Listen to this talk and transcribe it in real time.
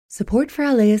Support for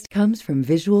LAist comes from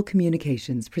Visual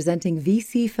Communications, presenting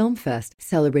VC Film Fest,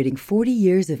 celebrating 40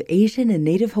 years of Asian and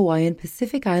Native Hawaiian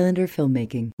Pacific Islander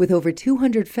filmmaking, with over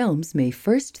 200 films May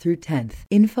 1st through 10th.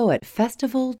 Info at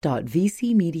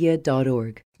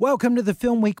festival.vcmedia.org. Welcome to the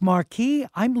Film Week Marquee.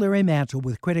 I'm Larry Mantle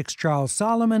with critics Charles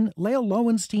Solomon, Lael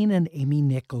Lowenstein, and Amy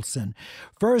Nicholson.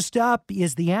 First up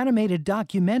is the animated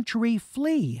documentary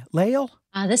Flee. Lael?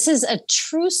 This is a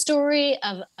true story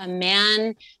of a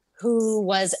man who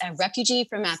was a refugee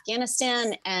from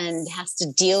Afghanistan and has to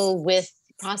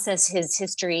process his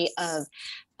history of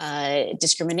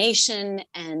discrimination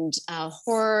and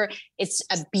horror. It's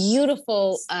a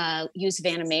beautiful use of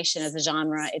animation as a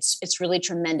genre. It's really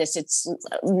tremendous. It's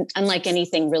unlike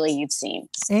anything really you've seen.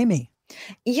 Amy?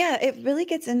 Yeah, it really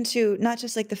gets into not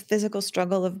just like the physical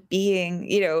struggle of being,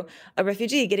 a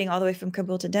refugee, getting all the way from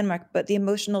Kabul to Denmark, but the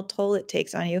emotional toll it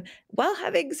takes on you while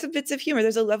having some bits of humor.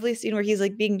 There's a lovely scene where he's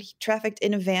like being trafficked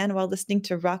in a van while listening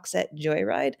to Roxette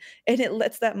Joyride, and it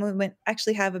lets that moment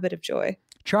actually have a bit of joy.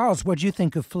 Charles, what do you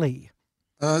think of Flee?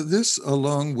 This,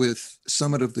 along with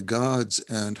Summit of the Gods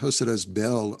and Hosoda's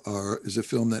Bell, is a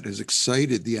film that has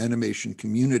excited the animation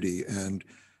community, and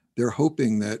they're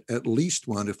hoping that at least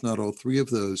one, if not all three of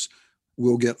those,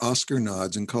 will get Oscar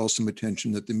nods and call some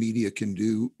attention that the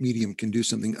medium can do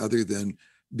something other than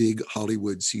big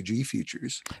Hollywood CG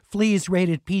features. Flee is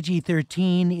rated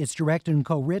PG-13. It's directed and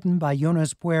co-written by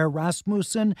Jonas Puer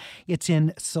Rasmussen. It's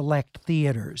in select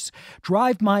theaters.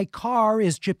 Drive My Car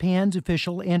is Japan's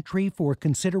official entry for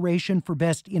consideration for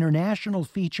Best International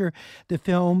Feature. The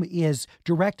film is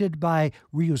directed by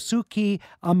Ryusuke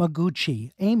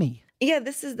Amaguchi. Amy? Yeah,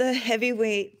 this is the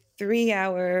heavyweight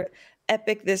 3-hour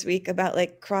epic this week about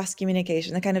like cross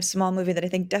communication, the kind of small movie that I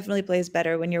think definitely plays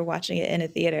better when you're watching it in a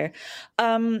theater.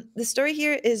 The story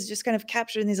here is just kind of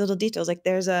captured in these little details. Like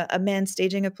there's a man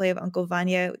staging a play of Uncle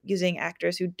Vanya using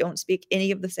actors who don't speak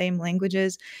any of the same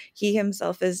languages. He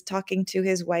himself is talking to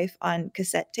his wife on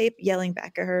cassette tape, yelling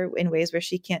back at her in ways where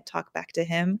she can't talk back to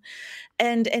him.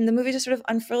 And the movie just sort of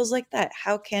unfurls like that.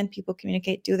 How can people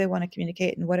communicate? Do they want to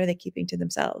communicate? And what are they keeping to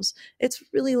themselves? It's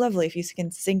really lovely if you can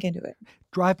sink into it.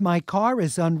 Drive My Car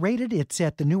is unrated. It's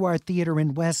at the New Art Theater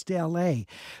in West L.A.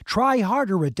 Try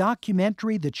Harder, a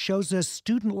documentary that shows us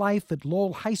student life at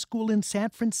Lowell High School in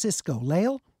San Francisco.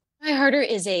 Lael? Try Harder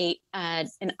is an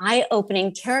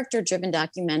eye-opening, character-driven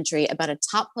documentary about a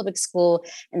top public school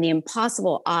and the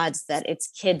impossible odds that its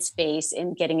kids face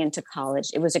in getting into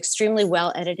college. It was extremely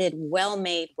well-edited,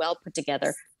 well-made, well-put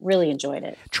together. Really enjoyed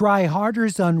it. Try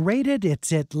Harder's unrated.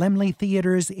 It's at Laemmle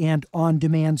Theaters and on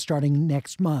demand starting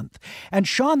next month. And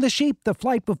Shaun the Sheep, The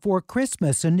Flight Before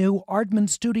Christmas, a new Aardman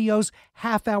Studios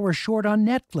half-hour short on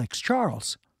Netflix.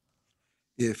 Charles?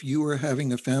 If you are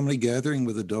having a family gathering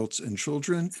with adults and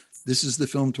children, this is the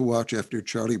film to watch after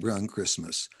Charlie Brown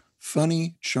Christmas.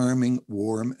 Funny, charming,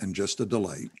 warm, and just a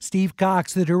delight. Steve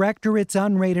Cox, the director. It's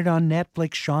unrated on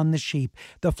Netflix. Shaun the Sheep,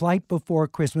 The Flight Before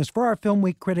Christmas. For our Film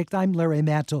Week critic, I'm Larry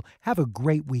Mantle. Have a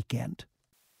great weekend.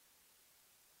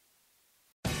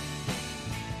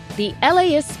 The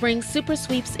LAist Spring Super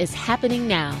Sweeps is happening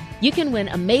now. You can win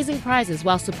amazing prizes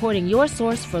while supporting your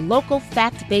source for local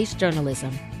fact-based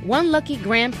journalism. One lucky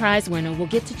grand prize winner will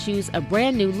get to choose a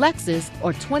brand new Lexus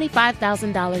or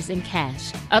 $25,000 in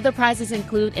cash. Other prizes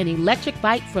include an electric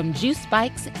bike from Juice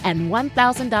Bikes and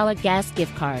 $1,000 gas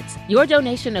gift cards. Your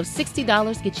donation of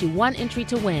 $60 gets you one entry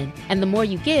to win, and the more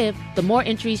you give, the more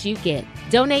entries you get.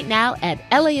 Donate now at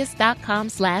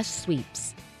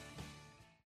LAist.com/sweeps.